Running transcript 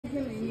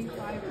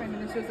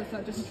ministers that's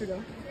not Justin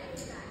Trudeau?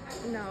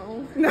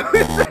 No. No.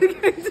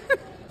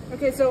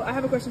 Okay, so I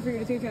have a question for you. Do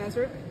you think you can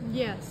answer it?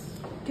 Yes.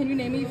 Can you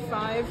name me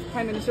 5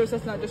 prime ministers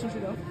that's not Justin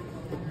Trudeau?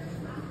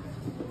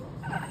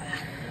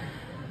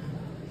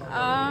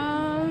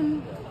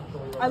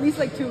 At least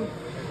like 2.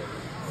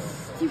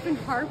 Stephen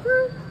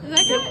Harper? Is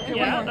that good?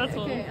 Yeah, that's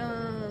one. Okay,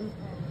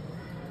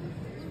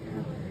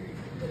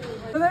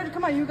 So there,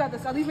 come on, you got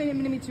this. At least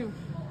name me 2.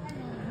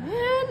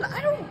 man,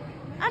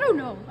 I don't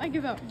know. I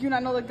give up. Do you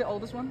not know like the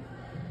oldest one?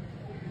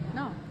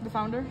 No. The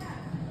founder?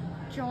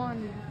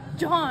 John.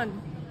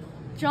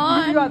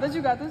 You got this,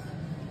 you got this.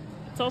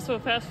 It's also a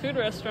fast food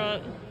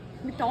restaurant.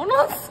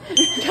 McDonald's?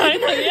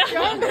 Kind of, yeah.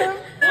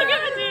 Look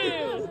at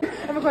you.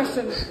 I have a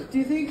question. Do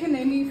you think you can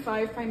name me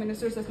 5 prime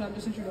ministers that's not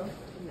Justin Trudeau?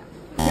 No.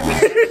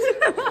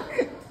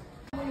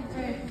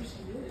 Okay, this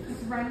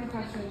is a random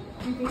question.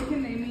 Do you think you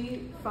can name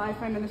me 5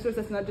 prime ministers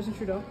that's not Justin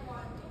Trudeau?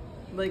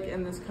 Like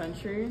in this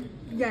country?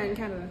 Yeah, in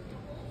Canada.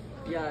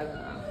 Yeah, I don't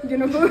know. You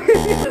know who?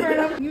 Fair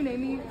enough. Can you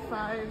name me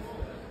 5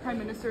 prime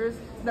ministers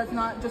that's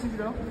not Justin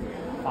Trudeau?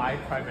 5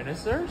 prime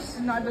ministers?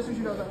 Not Justin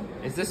Trudeau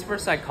though. Is this for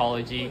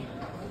psychology?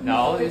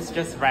 No, it's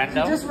just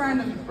random? Just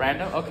random.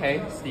 Random?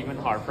 Okay. Stephen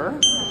Harper,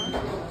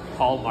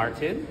 Paul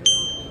Martin,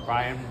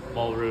 Brian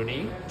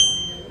Mulroney,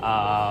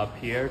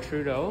 Pierre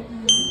Trudeau,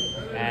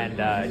 and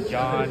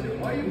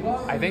John,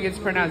 I think it's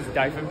pronounced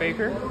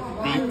Diefenbaker?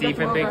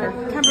 Diefenbaker?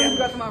 Can't believe you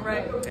got them all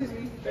right.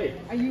 Hey,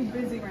 Are you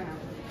busy right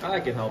now? I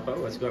can help out.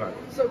 What's going on?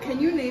 So can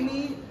you name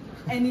me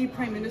any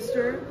prime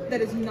minister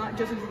that is not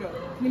Justin Trudeau?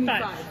 Name me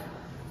 5.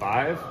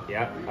 5?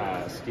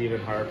 Yeah.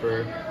 Stephen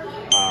Harper,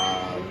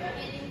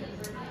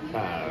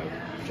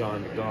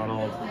 John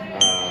McDonald,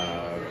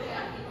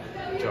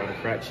 John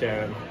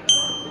Chrétien.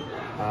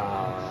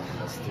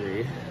 That's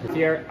 3.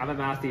 Pierre, I'm a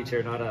math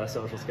teacher, not a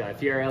socials guy.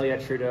 Pierre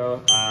Elliott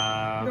Trudeau.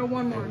 No,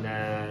 one more. And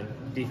then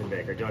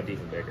Diefenbaker, John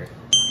Diefenbaker.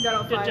 You got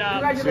all 5. Good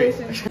job.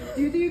 Congratulations.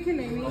 Do you think you can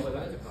name me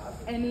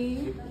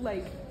any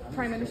like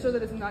prime minister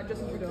that is not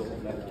Justin Trudeau?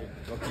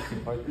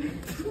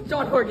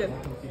 John Horgan.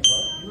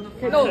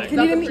 Okay, no,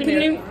 can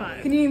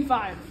you name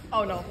 5?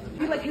 Oh no.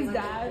 You like his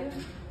dad?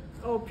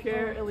 Oh,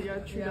 Pierre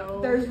Elliott Trudeau.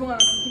 There's one.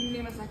 Can you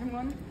name a second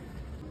one?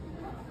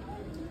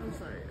 I'm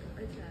sorry. I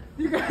can't.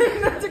 You got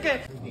That's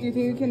okay. Do you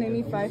think you can name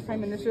me 5 prime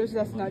ministers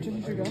that's not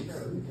Justin Trudeau?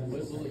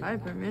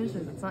 5 prime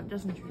ministers. It's not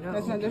Justin Trudeau.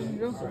 That's not Justin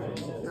Trudeau?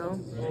 No.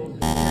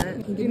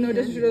 Do you know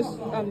Justin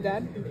Trudeau's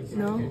dad?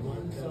 No.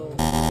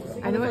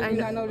 I know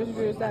Justin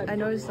Trudeau's dad. I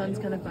know his son's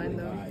kind of fine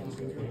though.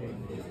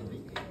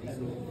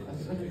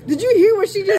 Did you hear what she just